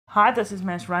Hi, this is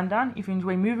Mass Rundown. If you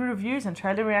enjoy movie reviews and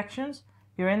trailer reactions,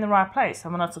 you're in the right place.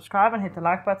 Why not subscribe and hit the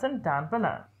like button down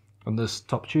below. On this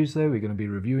Top Tuesday, we're going to be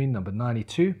reviewing number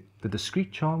 92, The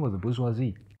Discreet Charm of the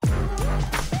Bourgeoisie.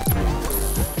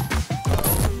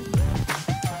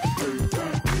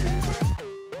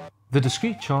 The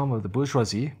Discreet Charm of the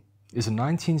Bourgeoisie is a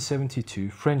 1972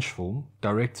 French film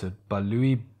directed by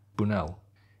Louis Buñuel.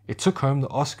 It took home the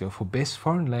Oscar for Best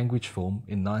Foreign Language Film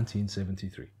in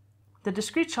 1973. The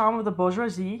Discreet Charm of the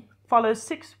Bourgeoisie follows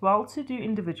 6 well-to-do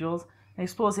individuals and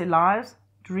explores their lives,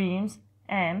 dreams,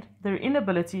 and their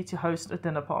inability to host a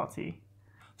dinner party.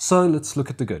 So let's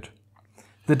look at the good.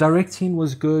 The directing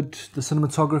was good, the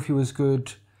cinematography was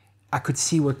good, I could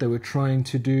see what they were trying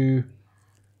to do.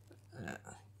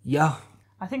 Yeah.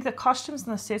 I think the costumes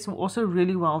and the sets were also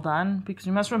really well done because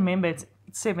you must remember it's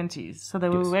 70s, so they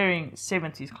were wearing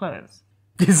 70s clothes.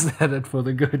 Is that it for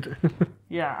the good?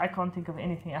 Yeah, I can't think of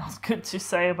anything else good to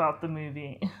say about the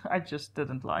movie. I just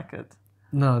didn't like it.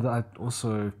 No, that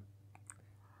also,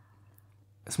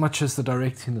 as much as the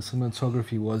directing, the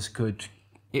cinematography was good,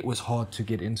 it was hard to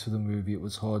get into the movie. It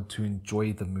was hard to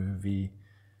enjoy the movie.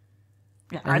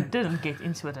 Yeah, I didn't get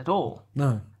into it at all.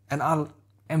 No, and I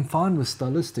am fine with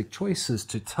stylistic choices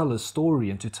to tell a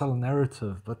story and to tell a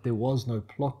narrative, but there was no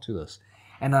plot to this.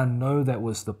 And I know that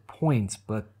was the point,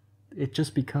 but it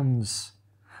just becomes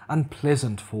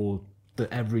unpleasant for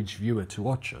the average viewer to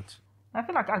watch it. I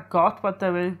feel like I got what they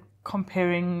were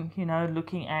comparing,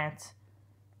 looking at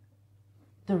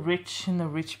the rich and the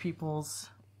rich people's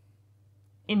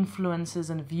influences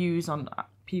and views on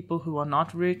people who are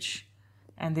not rich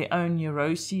and their own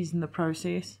neuroses in the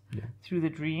process through the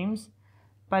dreams.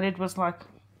 But it was like,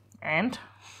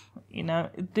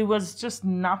 there was just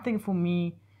nothing for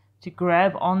me to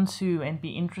grab onto and be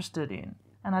interested in.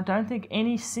 And I don't think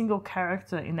any single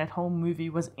character in that whole movie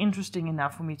was interesting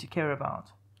enough for me to care about.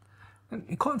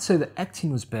 You can't say the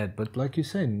acting was bad, but like you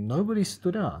say, nobody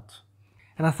stood out.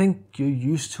 And I think you're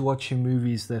used to watching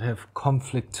movies that have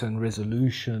conflict and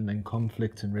resolution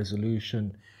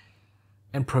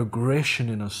and progression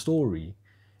in a story.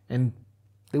 And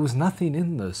there was nothing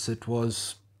in this. It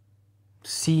was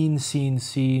scene,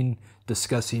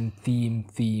 discussing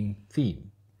theme.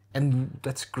 And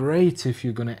that's great if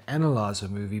you're going to analyze a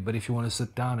movie, but if you want to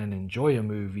sit down and enjoy a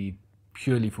movie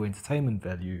purely for entertainment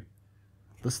value,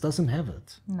 this doesn't have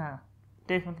it. No,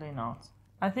 definitely not.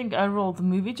 I think overall the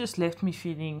movie just left me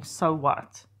feeling, so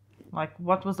what? Like,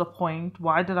 what was the point?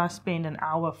 Why did I spend an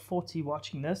hour 40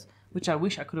 watching this? Which I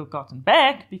wish I could have gotten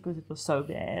back because it was so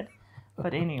bad.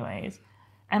 But anyways.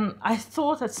 And I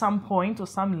thought at some point or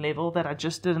some level that I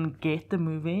just didn't get the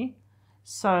movie.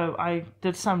 So I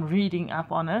did some reading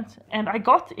up on it, and I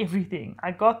got everything. I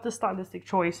got the stylistic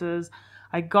choices.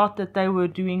 I got that they were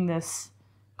doing this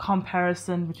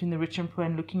comparison between the rich and poor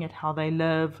and looking at how they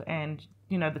live and,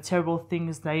 the terrible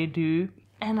things they do.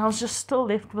 And I was just still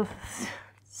left with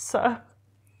so,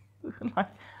 like,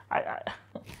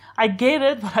 I get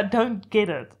it, but I don't get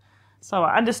it. So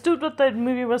I understood what the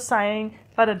movie was saying,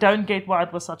 but I don't get why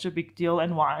it was such a big deal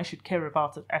and why I should care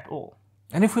about it at all.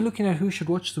 And if we're looking at who should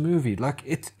watch the movie,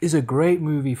 it is a great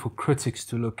movie for critics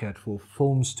to look at, for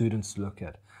film students to look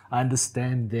at. I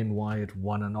understand then why it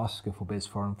won an Oscar for Best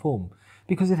Foreign Film,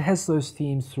 because it has those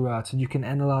themes throughout and you can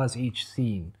analyze each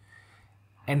scene.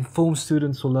 And film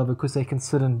students will love it because they can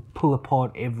sit and pull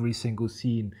apart every single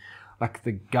scene, like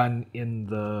the gun in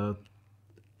the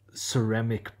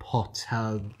ceramic pot,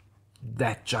 how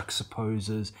that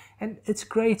juxtaposes. And it's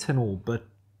great and all, but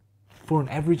for an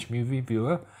average movie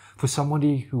viewer, for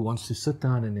somebody who wants to sit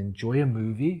down and enjoy a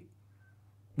movie,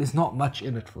 there's not much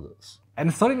in it for this. And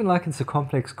it's not even like it's a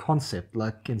complex concept,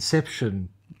 like Inception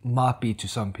might be to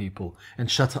some people, and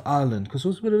Shutter Island, because it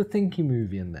was a bit of a thinky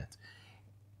movie in that.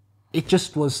 It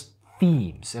just was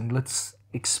themes, and let's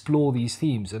explore these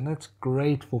themes, and that's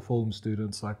great for film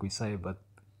students, like we say, but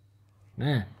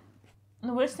nah.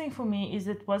 The worst thing for me is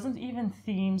it wasn't even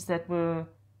themes that were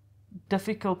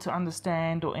difficult to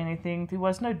understand or anything. There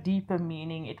was no deeper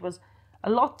meaning. It was a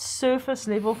lot surface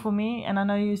level for me. And I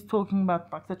know you're talking about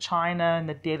like the china and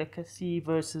the delicacy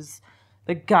versus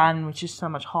the gun, which is so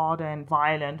much harder and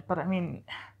violent. But I mean,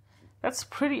 that's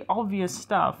pretty obvious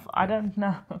stuff. I don't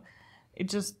know. It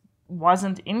just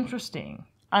wasn't interesting.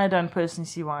 I don't personally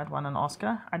see why it won an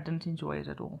Oscar. I didn't enjoy it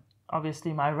at all.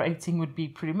 Obviously, my rating would be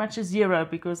pretty much a 0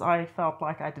 because I felt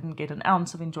like I didn't get an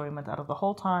ounce of enjoyment out of the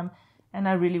whole time. And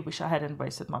I really wish I hadn't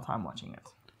wasted my time watching it.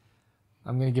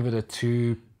 I'm going to give it a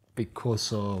 2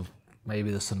 because of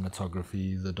maybe the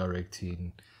cinematography, the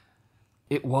directing.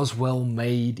 It was well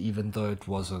made, even though it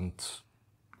wasn't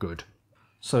good.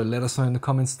 So let us know in the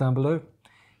comments down below.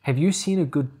 Have you seen a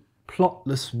good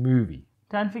plotless movie.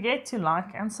 Don't forget to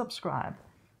like and subscribe.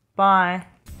 Bye.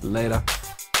 Later.